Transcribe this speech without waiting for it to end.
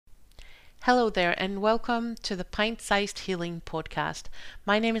Hello there, and welcome to the Pint Sized Healing Podcast.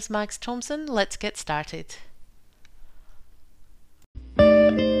 My name is Max Thompson. Let's get started.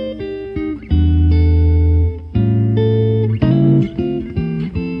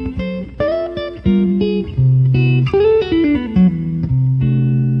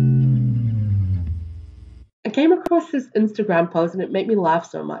 I came across this Instagram post and it made me laugh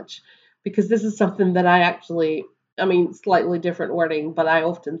so much because this is something that slightly different wording, but I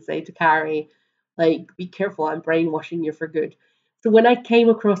often say to Carrie, like, be careful, I'm brainwashing you for good. So when I came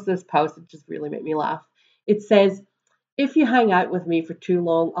across this post, it just really made me laugh. It says, if you hang out with me for too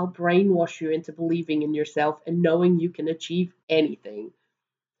long, I'll brainwash you into believing in yourself and knowing you can achieve anything.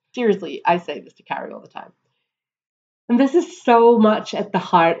 Seriously, I say this to Carrie all the time. And this is so much at the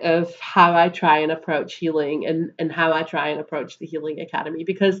heart of how I try and approach healing and how I try and approach the Healing Academy,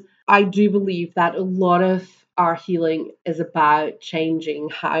 because I do believe that a lot of our healing is about changing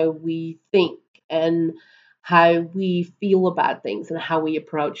how we think and how we feel about things and how we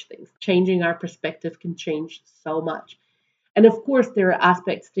approach things. Changing our perspective can change so much. And of course, there are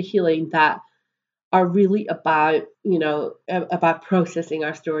aspects to healing that are really about about processing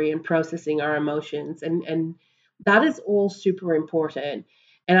our story and processing our emotions, and that is all super important.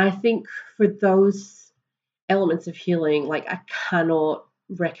 And I think for those elements of healing, like, I cannot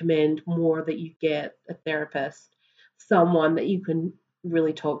recommend more that you get a therapist, someone that you can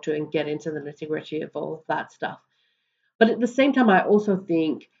really talk to and get into the nitty gritty of all of that stuff. But at the same time, I also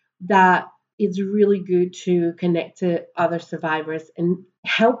think that it's really good to connect to other survivors and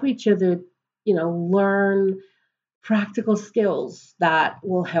help each other, learn practical skills that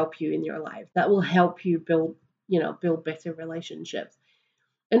will help you in your life, that will help you build better relationships.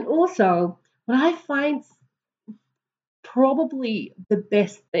 And also, what I find probably the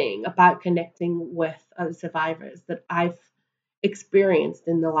best thing about connecting with other survivors that I've experienced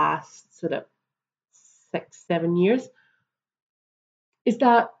in the last sort of 6, 7 years is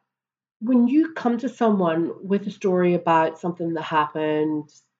that when you come to someone with a story about something that happened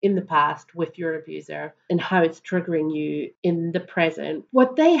in the past with your abuser and how it's triggering you in the present,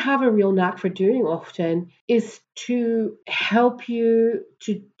 what they have a real knack for doing often is to help you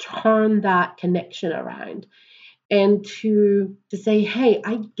to turn that connection around and to say, hey,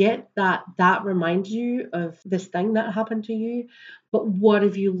 I get that that reminds you of this thing that happened to you, but what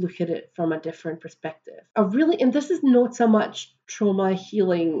if you look at it from a different perspective? And this is not so much trauma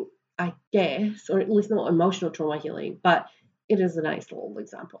healing, I guess, or at least not emotional trauma healing, but it is a nice little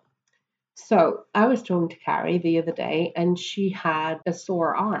example. So I was talking to Carrie the other day, and she had a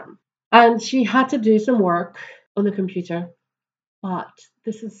sore arm, and she had to do some work on the computer. But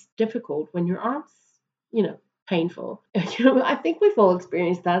this is difficult when your arm's, you know, painful. I think we've all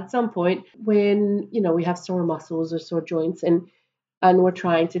experienced that at some point when, we have sore muscles or sore joints, and we're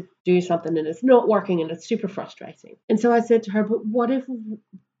trying to do something and it's not working and it's super frustrating. And so I said to her, but what if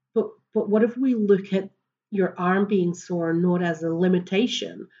we look at your arm being sore not as a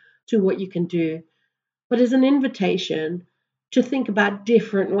limitation to what you can do, but as an invitation to think about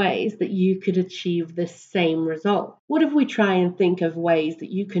different ways that you could achieve the same result? What if we try and think of ways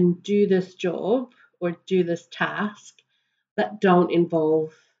that you can do this job or do this task that don't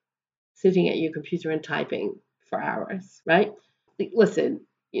involve sitting at your computer and typing for hours, right? Listen,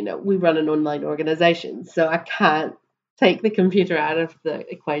 we run an online organization, so I can't take the computer out of the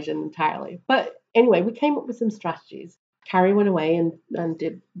equation entirely. But anyway, we came up with some strategies. Carrie went away and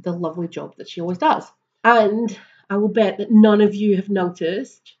did the lovely job that she always does. And I will bet that none of you have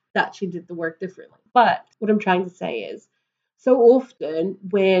noticed that she did the work differently. But what I'm trying to say is, so often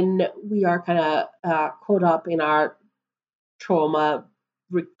when we are kind of caught up in our trauma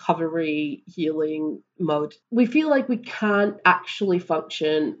recovery healing mode, we feel like we can't actually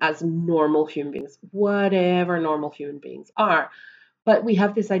function as normal human beings, whatever normal human beings are. But we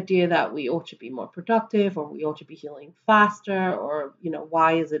have this idea that we ought to be more productive, or we ought to be healing faster, or,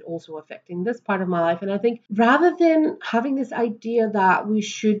 why is it also affecting this part of my life? And I think rather than having this idea that we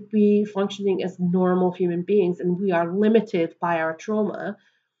should be functioning as normal human beings and we are limited by our trauma,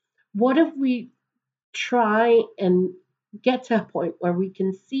 what if we try and get to a point where we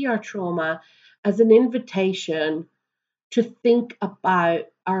can see our trauma as an invitation to think about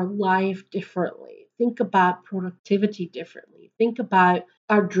our life differently, think about productivity differently, think about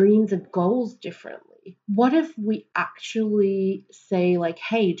our dreams and goals differently? What if we actually say, like,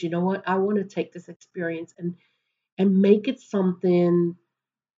 hey, do you know what? I want to take this experience and make it something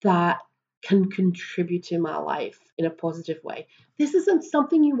that can contribute to my life in a positive way. This isn't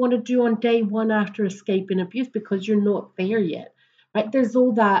something you want to do on day one after escaping abuse because you're not there yet, right? There's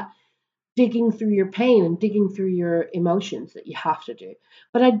all that digging through your pain and digging through your emotions that you have to do.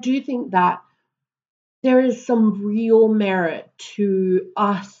 But I do think that there is some real merit to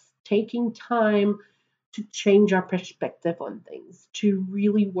us taking time to change our perspective on things, to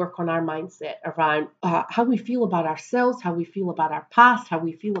really work on our mindset around how we feel about ourselves, how we feel about our past, how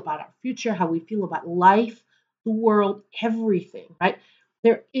we feel about our future, how we feel about life, the world, everything, right?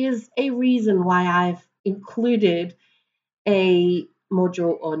 There is a reason why I've included a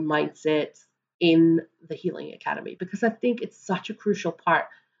module on mindset in the Healing Academy because I think it's such a crucial part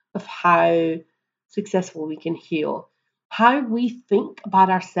of how successful we can heal. How we think about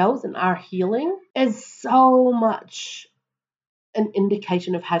ourselves and our healing is so much an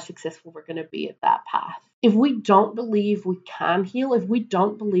indication of how successful we're going to be at that path. If we don't believe we can heal, if we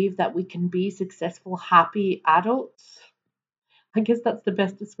don't believe that we can be successful, happy adults, I guess that's the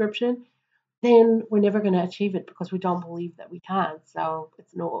best description, then we're never going to achieve it because we don't believe that we can. So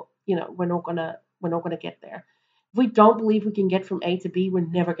it's not, we're not gonna get there. If we don't believe we can get from A to B, we're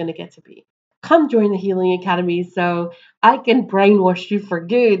never going to get to B. Come join the Healing Academy so I can brainwash you for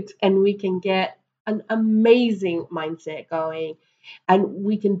good and we can get an amazing mindset going and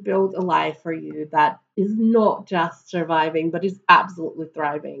we can build a life for you that is not just surviving but is absolutely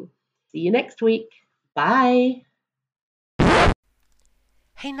thriving. See you next week. Bye.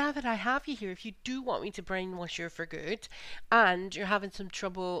 Hey, now that I have you here, if you do want me to brainwash you for good and you're having some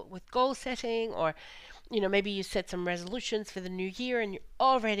trouble with goal setting, or maybe you set some resolutions for the new year and you're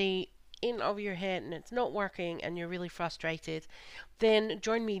already in over your head and it's not working and you're really frustrated, then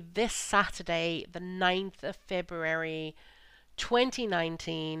join me this Saturday, the 9th of February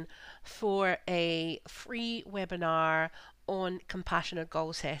 2019, for a free webinar on compassionate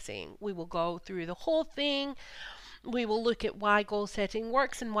goal setting. We will go through the whole thing. We will look at why goal setting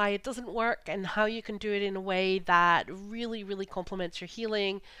works and why it doesn't work, and how you can do it in a way that really, really complements your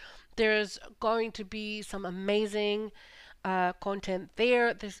healing. There's going to be some amazing content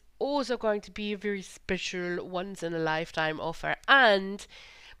there. There's also going to be a very special once in a lifetime offer. And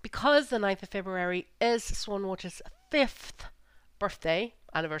because the 9th of February is Swanwater's 5th birthday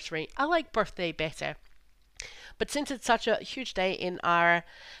anniversary, I like birthday better. But since it's such a huge day in our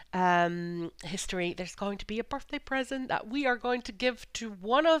history, there's going to be a birthday present that we are going to give to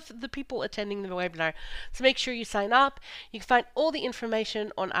one of the people attending the webinar. So make sure you sign up. You can find all the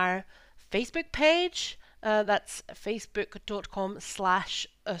information on our Facebook page. That's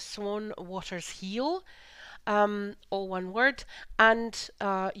facebook.com/swanwatersheal. All one word. And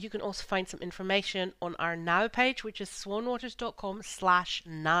you can also find some information on our Now page, which is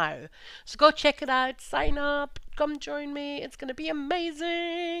swanwaters.com/now. So go check it out, sign up, come join me. It's going to be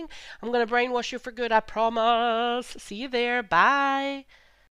amazing. I'm going to brainwash you for good, I promise. See you there. Bye.